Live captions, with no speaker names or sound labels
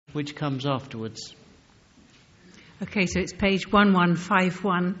which comes afterwards. Okay, so it's page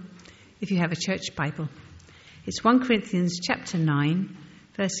 1151 if you have a church Bible. It's 1 Corinthians chapter 9,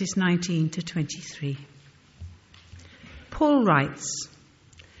 verses 19 to 23. Paul writes,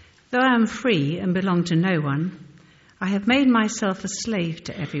 "Though I am free and belong to no one, I have made myself a slave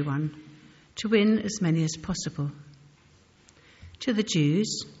to everyone, to win as many as possible. To the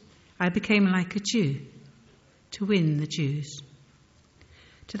Jews, I became like a Jew, to win the Jews.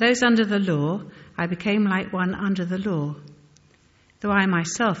 To those under the law, I became like one under the law, though I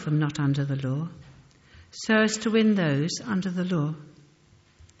myself am not under the law, so as to win those under the law.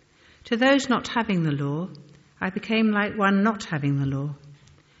 To those not having the law, I became like one not having the law,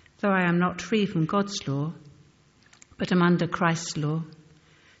 though I am not free from God's law, but am under Christ's law,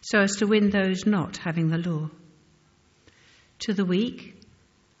 so as to win those not having the law. To the weak,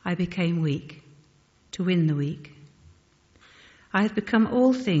 I became weak, to win the weak. I have become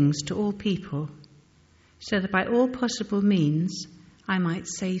all things to all people, so that by all possible means I might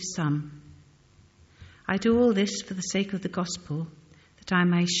save some. I do all this for the sake of the gospel, that I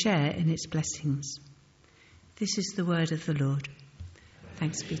may share in its blessings." This is the word of the Lord.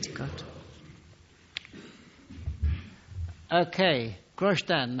 Thanks be to God. Okay,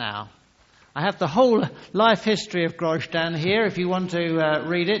 Grosjean now. I have the whole life history of Grosjean here if you want to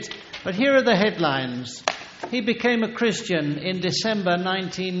read it. But here are the headlines. He became a Christian in December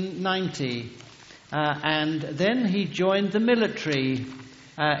 1990. And then he joined the military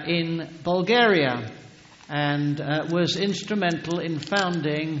in Bulgaria and was instrumental in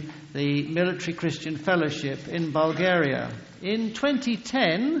founding the Military Christian Fellowship in Bulgaria. In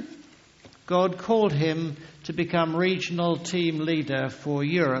 2010, God called him to become regional team leader for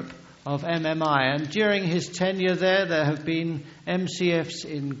Europe of MMI. And during his tenure there have been MCFs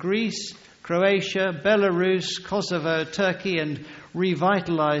in Greece, Croatia, Belarus, Kosovo, Turkey, and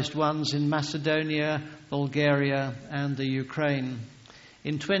revitalized ones in Macedonia, Bulgaria, and the Ukraine.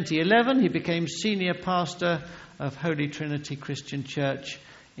 In 2011, he became senior pastor of Holy Trinity Christian Church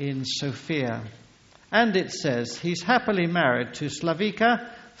in Sofia. And it says he's happily married to Slavica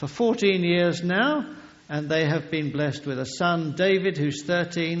for 14 years now, and they have been blessed with a son, David, who's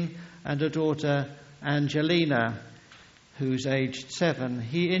 13, and a daughter, Angelina, who's aged 7.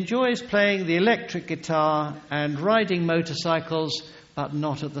 He enjoys playing the electric guitar and riding motorcycles, but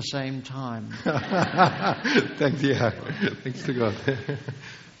not at the same time. Thanks, yeah. Thanks to God.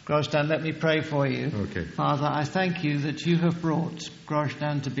 Grosjean, let me pray for you. Okay. Father, I thank you that you have brought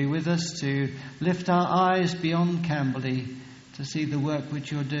Grosjean to be with us, to lift our eyes beyond Camberley, to see the work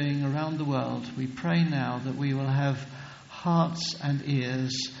which you're doing around the world. We pray now that we will have hearts and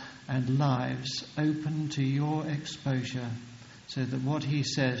ears and lives open to your exposure, so that what he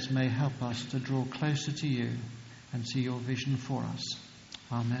says may help us to draw closer to you and see your vision for us.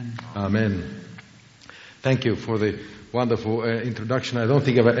 Amen. Amen. Thank you for the wonderful introduction. I don't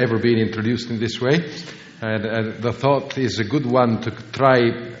think I've ever been introduced in this way. And the thought is a good one to try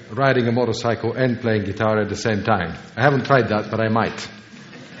riding a motorcycle and playing guitar at the same time. I haven't tried that, but I might.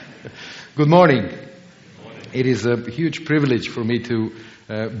 Good morning. It is a huge privilege for me to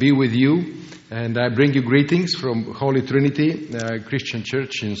be with you. And I bring you greetings from Holy Trinity Christian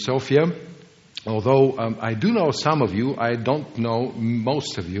Church in Sofia. Although I do know some of you, I don't know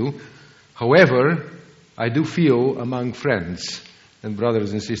most of you. However, I do feel among friends and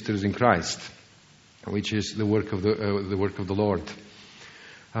brothers and sisters in Christ, which is the work of the Lord.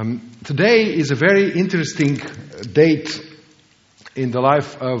 Today is a very interesting date in the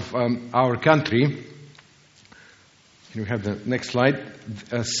life of our country. Can you have the next slide?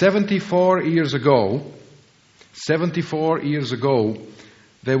 74 years ago,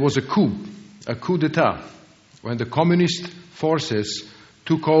 there was a coup d'etat, when the communist forces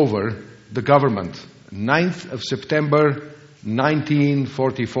took over the government. 9th of September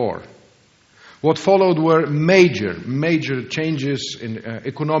 1944. What followed were major changes in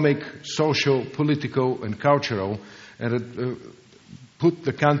economic, social, political and cultural, and it put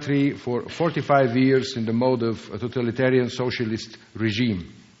the country for 45 years in the mode of a totalitarian socialist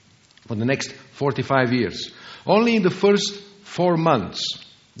regime. For the next 45 years. Only in the first 4 months,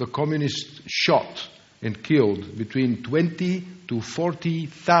 the communists shot and killed between 20 to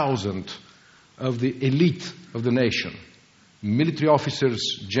 40,000 of the elite of the nation. Military officers,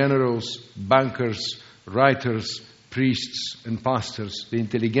 generals, bankers, writers, priests and pastors, the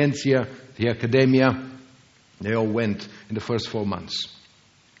intelligentsia, the academia, they all went in the first 4 months.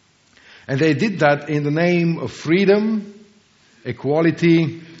 And they did that in the name of freedom,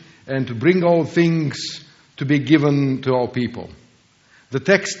 equality, and to bring all things to be given to all people. The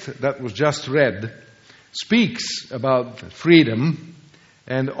text that was just read speaks about freedom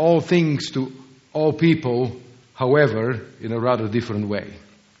and all things to all people, however, in a rather different way.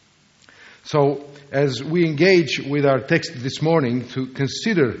 So, as we engage with our text this morning to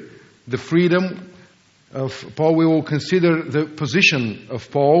consider the freedom of Paul, we will consider the position of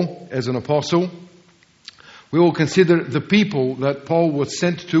Paul as an apostle. We will consider the people that Paul was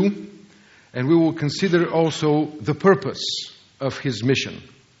sent to, and we will consider also the purpose of his mission.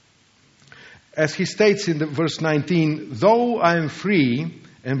 As he states in verse 19, though I am free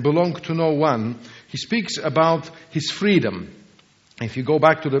and belong to no one, he speaks about his freedom. If you go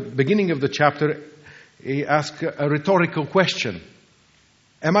back to the beginning of the chapter, he asks a rhetorical question.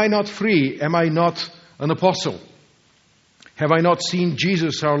 Am I not free? Am I not an apostle? Have I not seen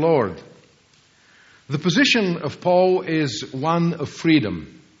Jesus our Lord? The position of Paul is one of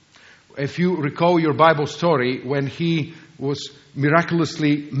freedom. If you recall your Bible story, when he was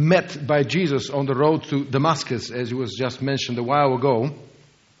miraculously met by Jesus on the road to Damascus, as it was just mentioned a while ago,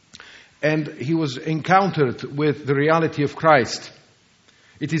 and he was encountered with the reality of Christ.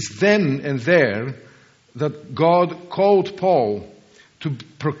 It is then and there that God called Paul to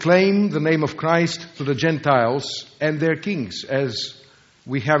proclaim the name of Christ to the Gentiles and their kings, as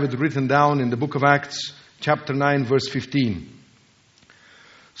we have it written down in the book of Acts, chapter 9, verse 15.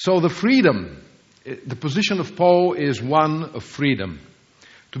 So the freedom, the position of Paul is one of freedom.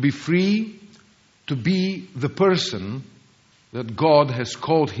 To be free, to be the person that God has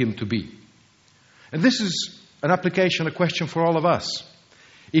called him to be. And this is an application, a question for all of us.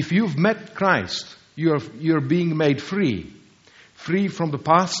 If you've met Christ, you're being made free. Free from the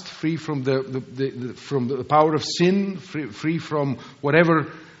past, free from the power of sin, free from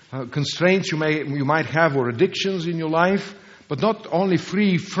whatever constraints you might have or addictions in your life. But not only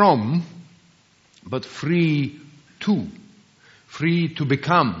free from, but free to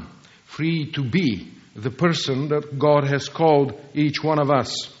become, free to be the person that God has called each one of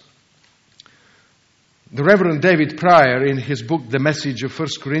us. The Reverend David Pryor, in his book, The Message of 1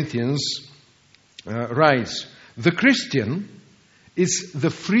 Corinthians, writes, the Christian is the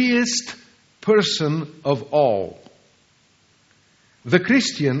freest person of all. The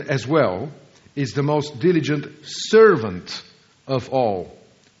Christian, as well, is the most diligent servant of all,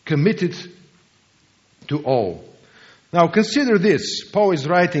 committed to all. Now consider this. Paul is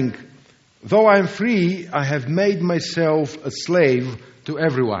writing, though I am free, I have made myself a slave to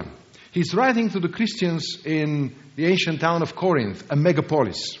everyone. He's writing to the Christians in the ancient town of Corinth, a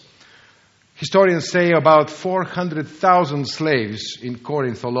megapolis. Historians say about 400,000 slaves in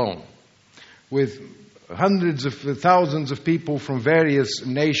Corinth alone, with hundreds of thousands of people from various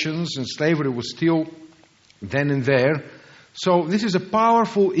nations, and slavery was still then and there. So this is a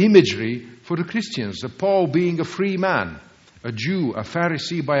powerful imagery for the Christians. Paul, being a free man, a Jew, a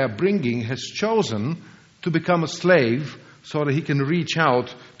Pharisee by upbringing, has chosen to become a slave so that he can reach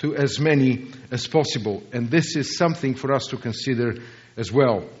out to as many as possible. And this is something for us to consider as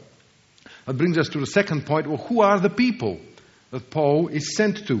well. That brings us to the second point. Well, who are the people that Paul is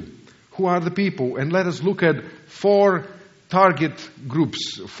sent to? Who are the people? And let us look at four target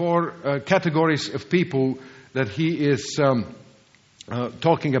groups, four categories of people that he is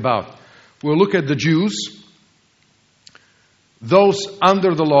talking about. We'll look at the Jews, those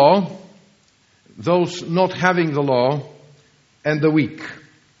under the law, those not having the law, and the weak.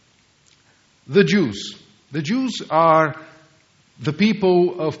 The Jews. The Jews are the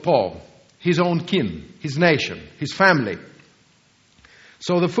people of Paul, his own kin, his nation, his family.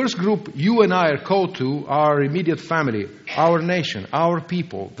 So the first group you and I are called to, our immediate family, our nation, our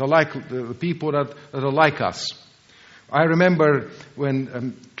people, the people that are like us. I remember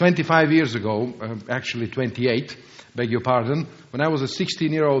when 25 years ago, actually 28, beg your pardon, when I was a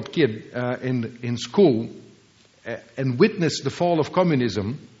 16-year-old kid in school and witnessed the fall of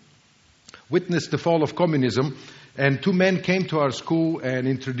communism, and two men came to our school and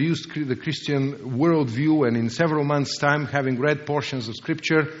introduced the Christian worldview, and in several months' time, having read portions of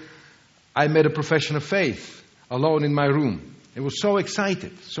Scripture, I made a profession of faith alone in my room. I was so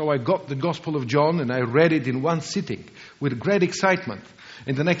excited. So I got the Gospel of John and I read it in one sitting with great excitement.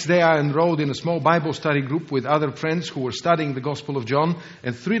 And the next day I enrolled in a small Bible study group with other friends who were studying the Gospel of John.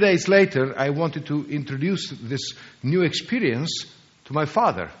 And 3 days later I wanted to introduce this new experience to my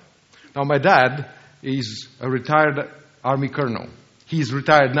father. Now my dad is a retired Army colonel. He's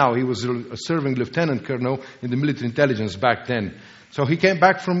retired now. He was a serving lieutenant colonel in the military intelligence back then. So he came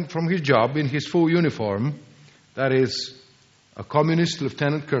back from his job in his full uniform. That is a communist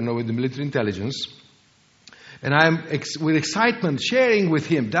lieutenant colonel in the military intelligence. And I'm with excitement sharing with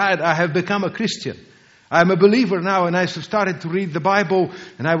him, Dad, I have become a Christian. I'm a believer now and I have started to read the Bible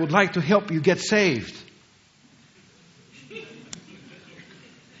and I would like to help you get saved.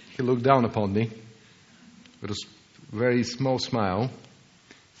 he looked down upon me with a very small smile,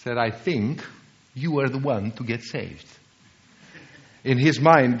 said, "I think you are the one to get saved." In his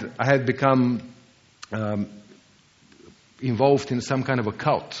mind, I had become involved in some kind of a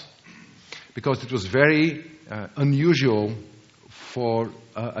cult, because it was very unusual for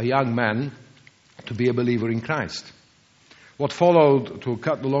a young man to be a believer in Christ. What followed, to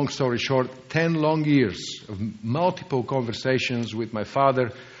cut the long story short, 10 long years of multiple conversations with my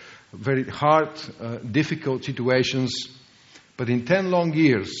father, very hard, difficult situations. But in 10 long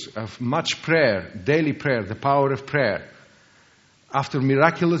years of much prayer, daily prayer, the power of prayer, after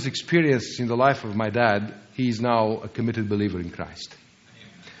miraculous experiences in the life of my dad, he is now a committed believer in Christ.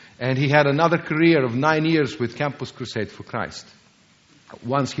 And he had another career of 9 years with Campus Crusade for Christ,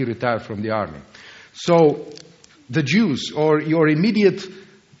 once he retired from the army. So the Jews, or your immediate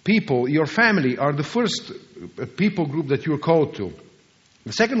people, your family, are the first people group that you are called to.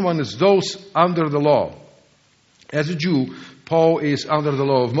 The second one is those under the law. As a Jew, Paul is under the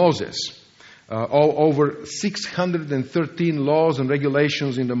law of Moses. Over 613 laws and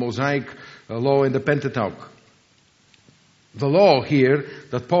regulations in the Mosaic law and the Pentateuch. The law here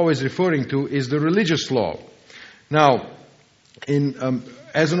that Paul is referring to is the religious law. Now,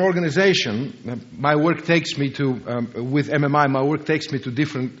 as an organization, my work takes me to, with MMI, my work takes me to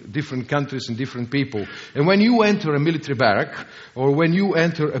different countries and different people. And when you enter a military barrack, or when you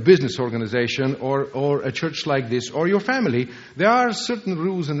enter a business organization, or a church like this, or your family, there are certain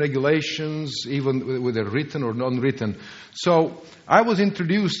rules and regulations, even whether written or non-written. So I was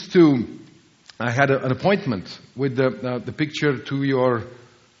introduced to, I had an appointment with the picture to your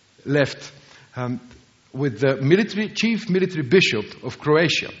left, with the chief military bishop of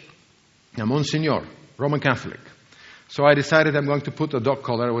Croatia, a Monsignor, Roman Catholic. So I decided I'm going to put a dog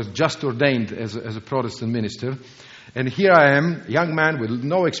collar. I was just ordained as a Protestant minister. And here I am, a young man with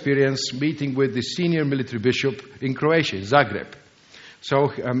no experience, meeting with the senior military bishop in Croatia, Zagreb.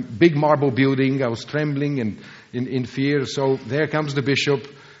 So, big marble building, I was trembling and in fear. So there comes the bishop,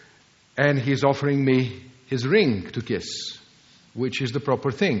 and he's offering me his ring to kiss, which is the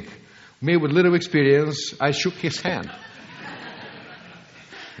proper thing. Me with little experience, I shook his hand.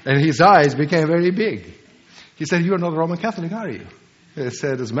 And his eyes became very big. He said, "You're not a Roman Catholic, are you?" I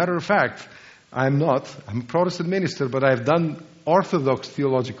said, "As a matter of fact, I'm not. I'm a Protestant minister, but I've done Orthodox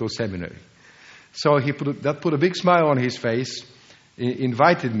theological seminary." So he put a big smile on his face,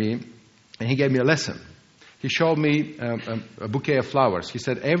 invited me, and he gave me a lesson. He showed me a bouquet of flowers. He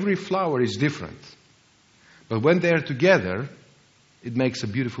said, "Every flower is different, but when they're together, it makes a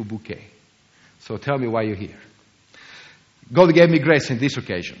beautiful bouquet. So tell me why you're here." God gave me grace in this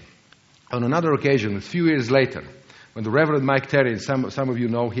occasion. On another occasion, a few years later, when the Reverend Mike Terry, some of you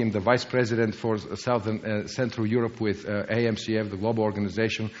know him, the Vice President for Southern Central Europe with AMCF, the global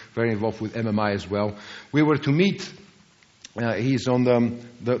organization, very involved with MMI as well. We were to meet, he's on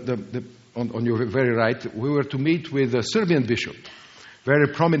on your very right, we were to meet with a Serbian bishop, very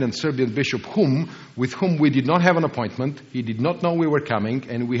prominent Serbian bishop, with whom we did not have an appointment. He did not know we were coming,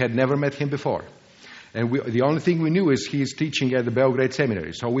 and we had never met him before. And the only thing we knew is he is teaching at the Belgrade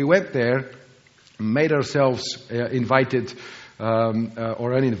Seminary. So we went there, made ourselves invited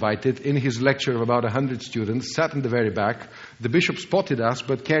or uninvited, in his lecture of about 100 students, sat in the very back. The bishop spotted us,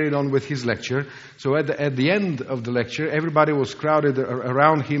 but carried on with his lecture. So at the end of the lecture, everybody was crowded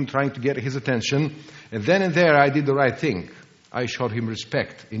around him, trying to get his attention. And then and there, I did the right thing. I showed him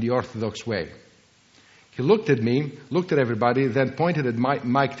respect in the Orthodox way. He looked at me, looked at everybody, then pointed at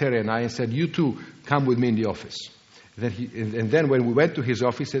Mike Terry and I and said, "You two, come with me in the office." And then when we went to his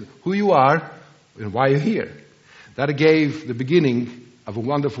office, he said, "Who you are and why are you here?" That gave the beginning of a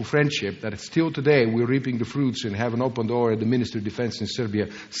wonderful friendship that still today we're reaping the fruits and have an open door at the Ministry of Defense in Serbia,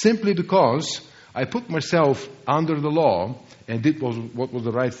 simply because I put myself under the law and did what was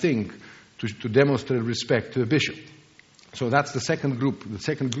the right thing to demonstrate respect to a bishop. So that's the second group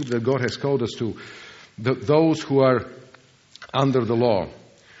that God has called us to, those who are under the law.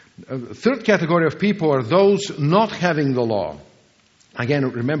 The third category of people are those not having the law. Again,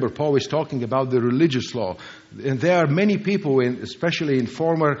 remember, Paul is talking about the religious law. And there are many people, especially in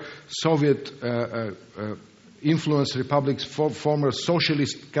former Soviet influenced republics, former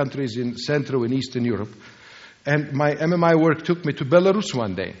socialist countries in Central and Eastern Europe. And my MMI work took me to Belarus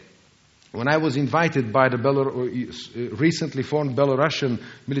one day, when I was invited by the recently formed Belarusian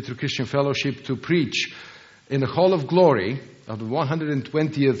Military Christian Fellowship to preach in the Hall of Glory of the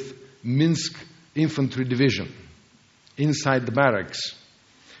 120th Minsk Infantry Division, inside the barracks.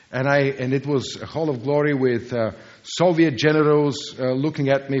 And it was a Hall of Glory with Soviet generals looking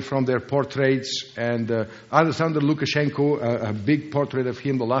at me from their portraits, and Alexander Lukashenko, a big portrait of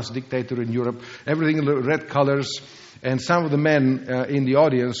him, the last dictator in Europe, everything in red colors. And some of the men in the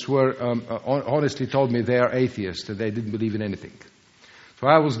audience were honestly told me they are atheists, that they didn't believe in anything. So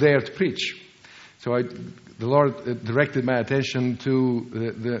I was there to preach. So the Lord directed my attention to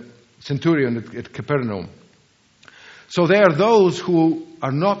the centurion at Capernaum. So there are those who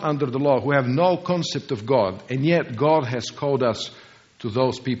are not under the law, who have no concept of God, and yet God has called us to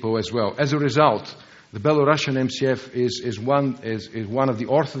those people as well. As a result, the Belarusian MCF is one of the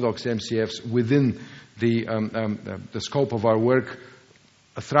Orthodox MCFs within the scope of our work,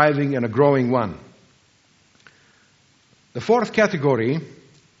 a thriving and a growing one. The fourth category,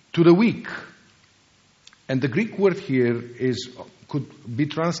 to the weak. And the Greek word here could be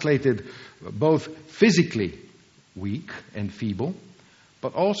translated both physically weak and feeble,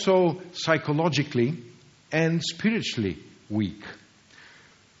 but also psychologically and spiritually weak.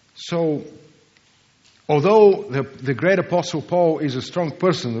 So, although the great Apostle Paul is a strong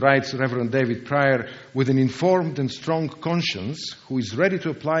person, writes Reverend David Pryor, with an informed and strong conscience, who is ready to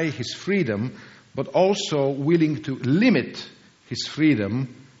apply his freedom, but also willing to limit his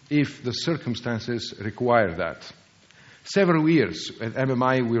freedom if the circumstances require that. Several years at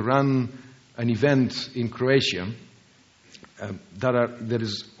MMI, we run an event in Croatia that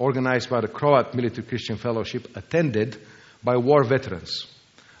is organized by the Croat Military Christian Fellowship, attended by war veterans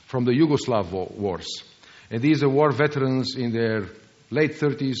from the Yugoslav wars. And these are war veterans in their late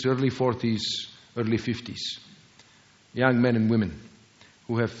 30s, early 40s, early 50s. Young men and women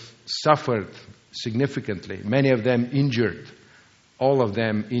who have suffered significantly, many of them injured, all of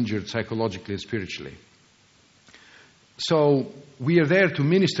them injured psychologically and spiritually. So we are there to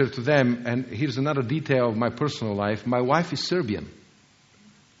minister to them, and here's another detail of my personal life. My wife is Serbian,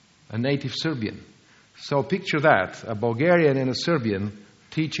 a native Serbian. So picture that, a Bulgarian and a Serbian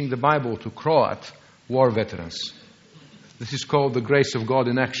teaching the Bible to Croat war veterans. This is called the grace of God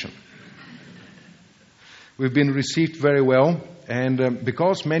in action. We've been received very well, and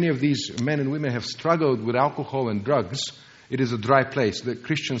because many of these men and women have struggled with alcohol and drugs, it is a dry place. The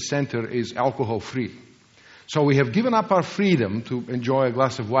Christian center is alcohol-free. So we have given up our freedom to enjoy a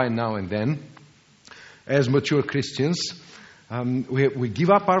glass of wine now and then. As mature Christians, we give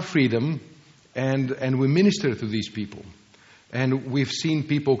up our freedom and we minister to these people. And we've seen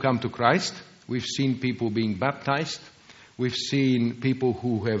people come to Christ. We've seen people being baptized. We've seen people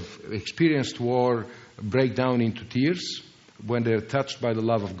who have experienced war break down into tears when they're touched by the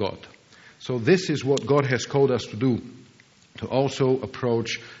love of God. So this is what God has called us to do, to also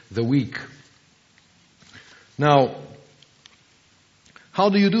approach the weak. Now, how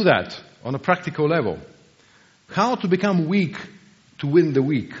do you do that on a practical level? How to become weak to win the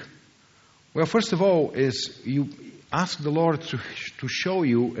weak? Well, first of all, is you ask the Lord to show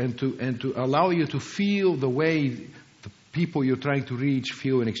you and to allow you to feel the way the people you're trying to reach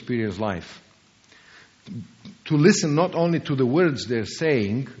feel and experience life. To listen not only to the words they're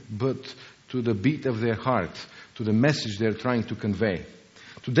saying, but to the beat of their heart, to the message they're trying to convey.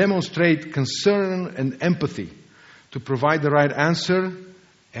 To demonstrate concern and empathy, to provide the right answer,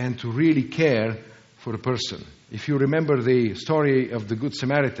 and to really care for a person. If you remember the story of the Good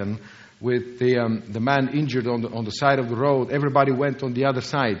Samaritan with the man injured on the side of the road, everybody went on the other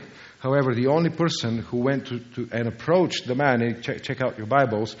side. However, the only person who went to and approached the man, and check out your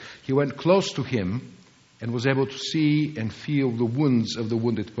Bibles, he went close to him and was able to see and feel the wounds of the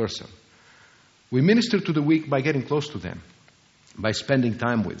wounded person. We minister to the weak by getting close to them, by spending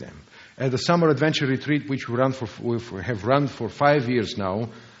time with them. At the summer adventure retreat, which we have run for 5 years now,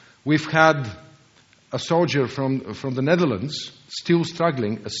 we've had a soldier from the Netherlands still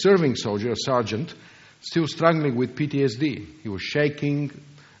struggling, a serving soldier, a sergeant, still struggling with PTSD. He was shaking,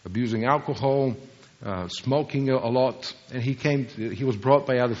 abusing alcohol, smoking a lot, and he was brought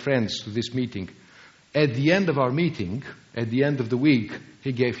by other friends to this meeting. At the end of our meeting, at the end of the week,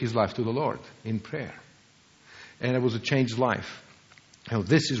 he gave his life to the Lord in prayer. And it was a changed life. Now,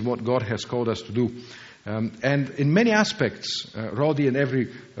 this is what God has called us to do. And in many aspects, Rodi and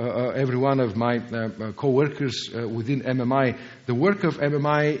every one of my co-workers within MMI, the work of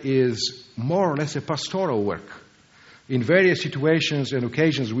MMI is more or less a pastoral work. In various situations and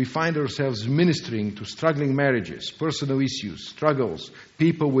occasions, we find ourselves ministering to struggling marriages, personal issues, struggles,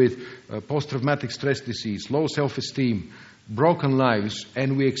 people with post-traumatic stress disease, low self-esteem, broken lives,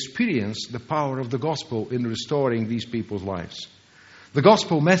 and we experience the power of the gospel in restoring these people's lives. The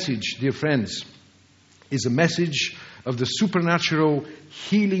gospel message, dear friends, is a message of the supernatural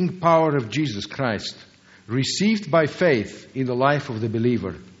healing power of Jesus Christ, received by faith in the life of the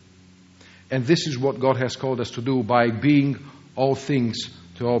believer. And this is what God has called us to do by being all things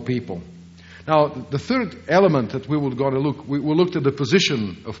to all people. Now, the third element that we will go to look, we looked at the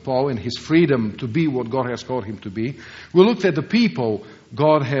position of Paul and his freedom to be what God has called him to be. We looked at the people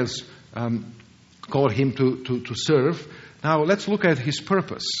God has called him to serve. Now, let's look at his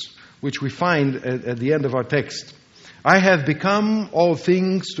purpose, which we find at the end of our text. I have become all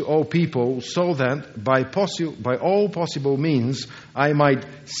things to all people, so that by all possible means I might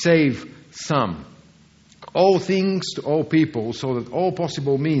save some. All things to all people, so that all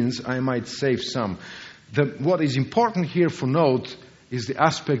possible means I might save some. What is important here for note is the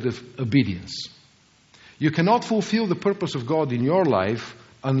aspect of obedience. You cannot fulfill the purpose of God in your life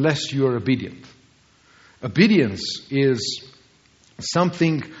unless you are obedient. Obedience is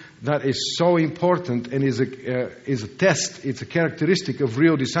something that is so important and is a test, it's a characteristic of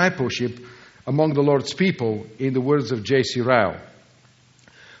real discipleship among the Lord's people, in the words of J.C. Ryle.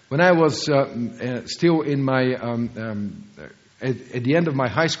 When I was still in my, at the end of my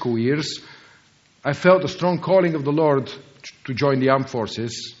high school years, I felt a strong calling of the Lord to join the armed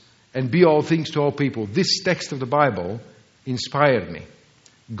forces and be all things to all people. This text of the Bible inspired me.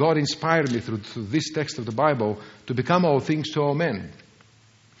 God inspired me through this text of the Bible to become all things to all men.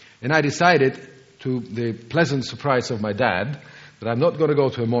 And I decided, to the pleasant surprise of my dad, that I'm not going to go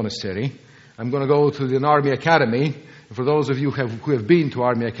to a monastery. I'm going to go to an army academy. For those of you who have been to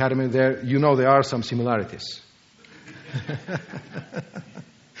Army Academy, there are some similarities.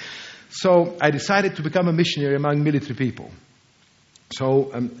 So I decided to become a missionary among military people.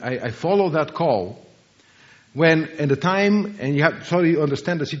 So I followed that call. When at the time, and you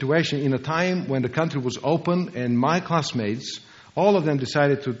understand the situation, in a time when the country was open and my classmates, all of them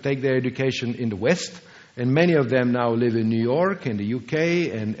decided to take their education in the West, and many of them now live in New York and the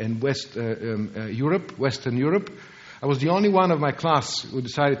UK and Western Europe. I was the only one of my class who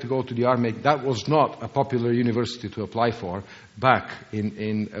decided to go to the army. That was not a popular university to apply for back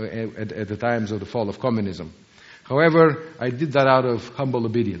at the times of the fall of communism. However, I did that out of humble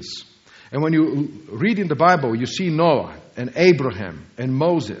obedience. And when you read in the Bible, you see Noah and Abraham and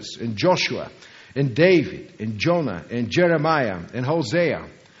Moses and Joshua and David and Jonah and Jeremiah and Hosea.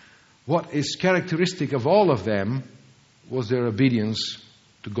 What is characteristic of all of them was their obedience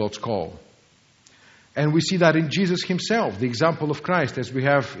to God's call. And we see that in Jesus himself, the example of Christ, as we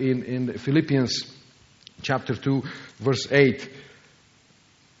have in Philippians chapter 2, verse 8.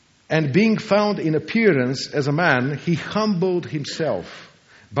 And being found in appearance as a man, he humbled himself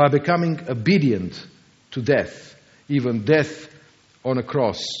by becoming obedient to death, even death on a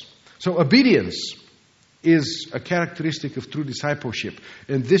cross. So obedience is a characteristic of true discipleship.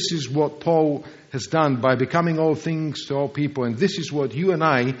 And this is what Paul has done by becoming all things to all people. And this is what you and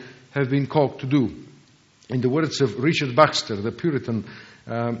I have been called to do. In the words of Richard Baxter, the Puritan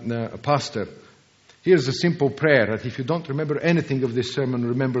pastor, here's a simple prayer that if you don't remember anything of this sermon,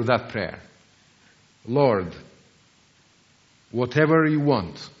 remember that prayer. Lord, whatever you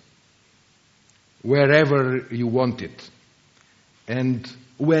want, wherever you want it, and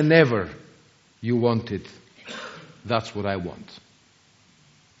whenever you want it, that's what I want.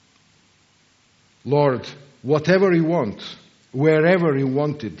 Lord, whatever you want, wherever you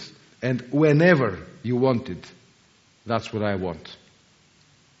want it, and whenever you want it, that's what I want.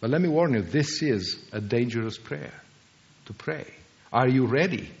 But let me warn you, this is a dangerous prayer to pray. Are you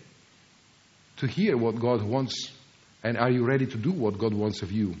ready to hear what God wants? And are you ready to do what God wants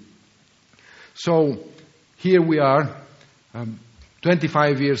of you? So, here we are,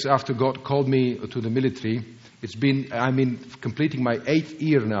 25 years after God called me to the military. I'm completing my 8th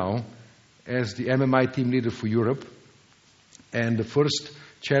year now as the MMI team leader for Europe. And the first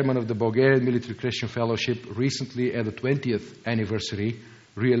chairman of the Bulgarian Military Christian Fellowship, recently at the 20th anniversary,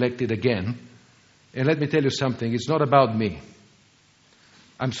 re-elected again. And let me tell you something, it's not about me.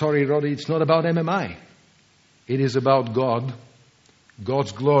 I'm sorry, Roddy, it's not about MMI. It is about God,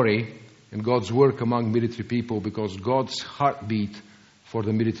 God's glory, and God's work among military people, because God's heartbeat for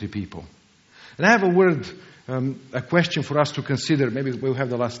the military people. And I have a question for us to consider. Maybe we'll have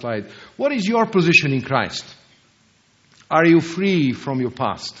the last slide. What is your position in Christ? Are you free from your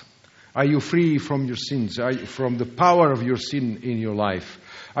past? Are you free from your sins? Are you from the power of your sin in your life?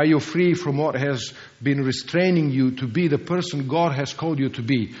 Are you free from what has been restraining you to be the person God has called you to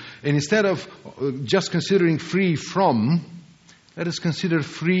be? And instead of just considering free from, let us consider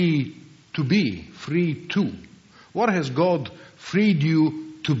free to be, free to. What has God freed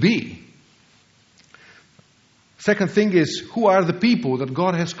you to be? Second thing is, who are the people that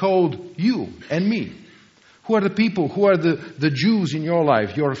God has called you and me? Who are the people? Who are the Jews in your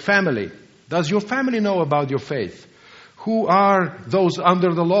life, your family? Does your family know about your faith? Who are those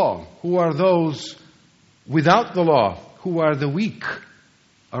under the law? Who are those without the law? Who are the weak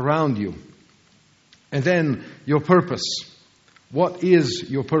around you? And then your purpose. What is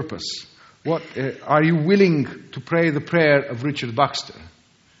your purpose? What are you willing to pray the prayer of Richard Baxter?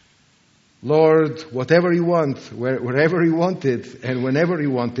 Lord, whatever you want, wherever you want it, and whenever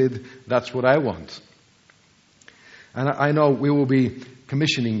you want it, that's what I want. And I know we will be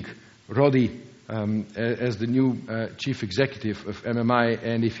commissioning Roddy as the new chief executive of MMI,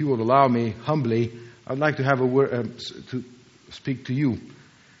 and if you will allow me, humbly, I'd like to have a word to speak to you.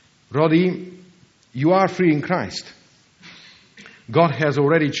 Roddy, you are free in Christ. God has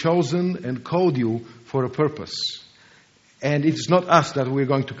already chosen and called you for a purpose. And it's not us that we're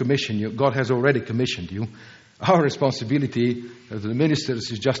going to commission you. God has already commissioned you. Our responsibility as the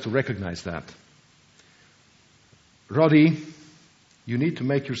ministers is just to recognize that. Roddy, you need to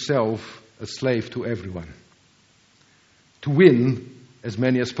make yourself a slave to everyone. To win as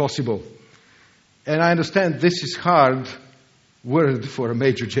many as possible. And I understand this is hard word for a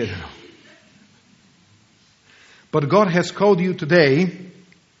major general. But God has called you today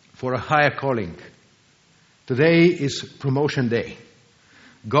for a higher calling. Today is promotion day.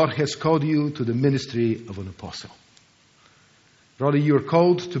 God has called you to the ministry of an apostle. Roddy, you are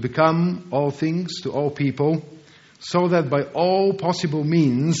called to become all things to all people, so that by all possible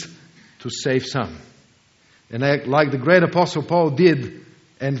means to save some. And like the great apostle Paul did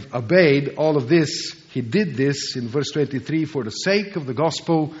and obeyed all of this, he did this in verse 23 for the sake of the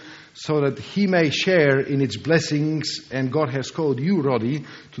gospel, so that he may share in its blessings. And God has called you, Roddy,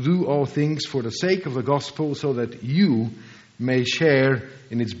 to do all things for the sake of the gospel, so that you may share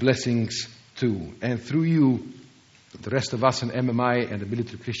in its blessings too. And through you, the rest of us in MMI and the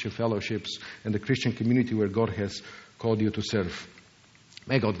Military Christian Fellowships and the Christian community where God has called you to serve.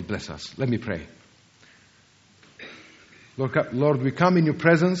 May God bless us. Let me pray. Lord, we come in your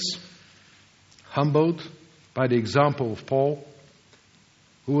presence, humbled by the example of Paul,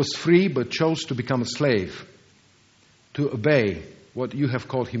 who was free but chose to become a slave, to obey what you have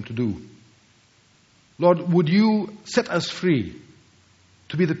called him to do. Lord, would you set us free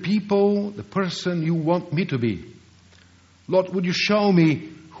to be the people, the person you want me to be? Lord, would you show me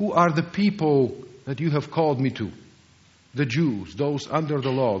who are the people that you have called me to? The Jews, those under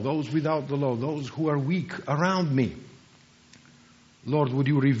the law, those without the law, those who are weak around me. Lord, would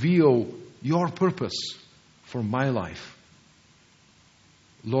you reveal your purpose for my life?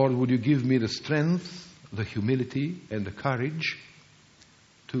 Lord, would you give me the strength, the humility, and the courage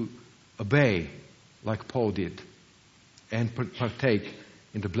to obey like Paul did and partake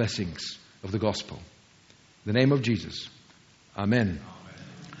in the blessings of the gospel. In the name of Jesus. Amen.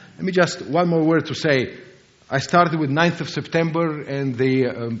 Let me just, one more word to say. I started with 9th of September and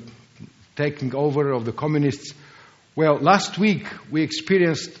the taking over of the communists. Well, last week we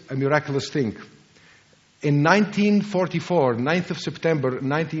experienced a miraculous thing. In 1944, 9th of September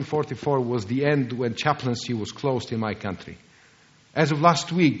 1944 was the end when chaplaincy was closed in my country. As of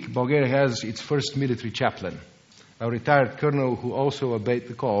last week, Bulgaria has its first military chaplain, a retired colonel who also obeyed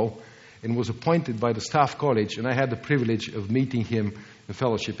the call and was appointed by the Staff College, and I had the privilege of meeting him and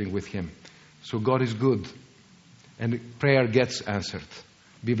fellowshipping with him. So God is good, and prayer gets answered.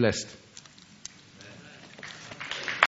 Be blessed.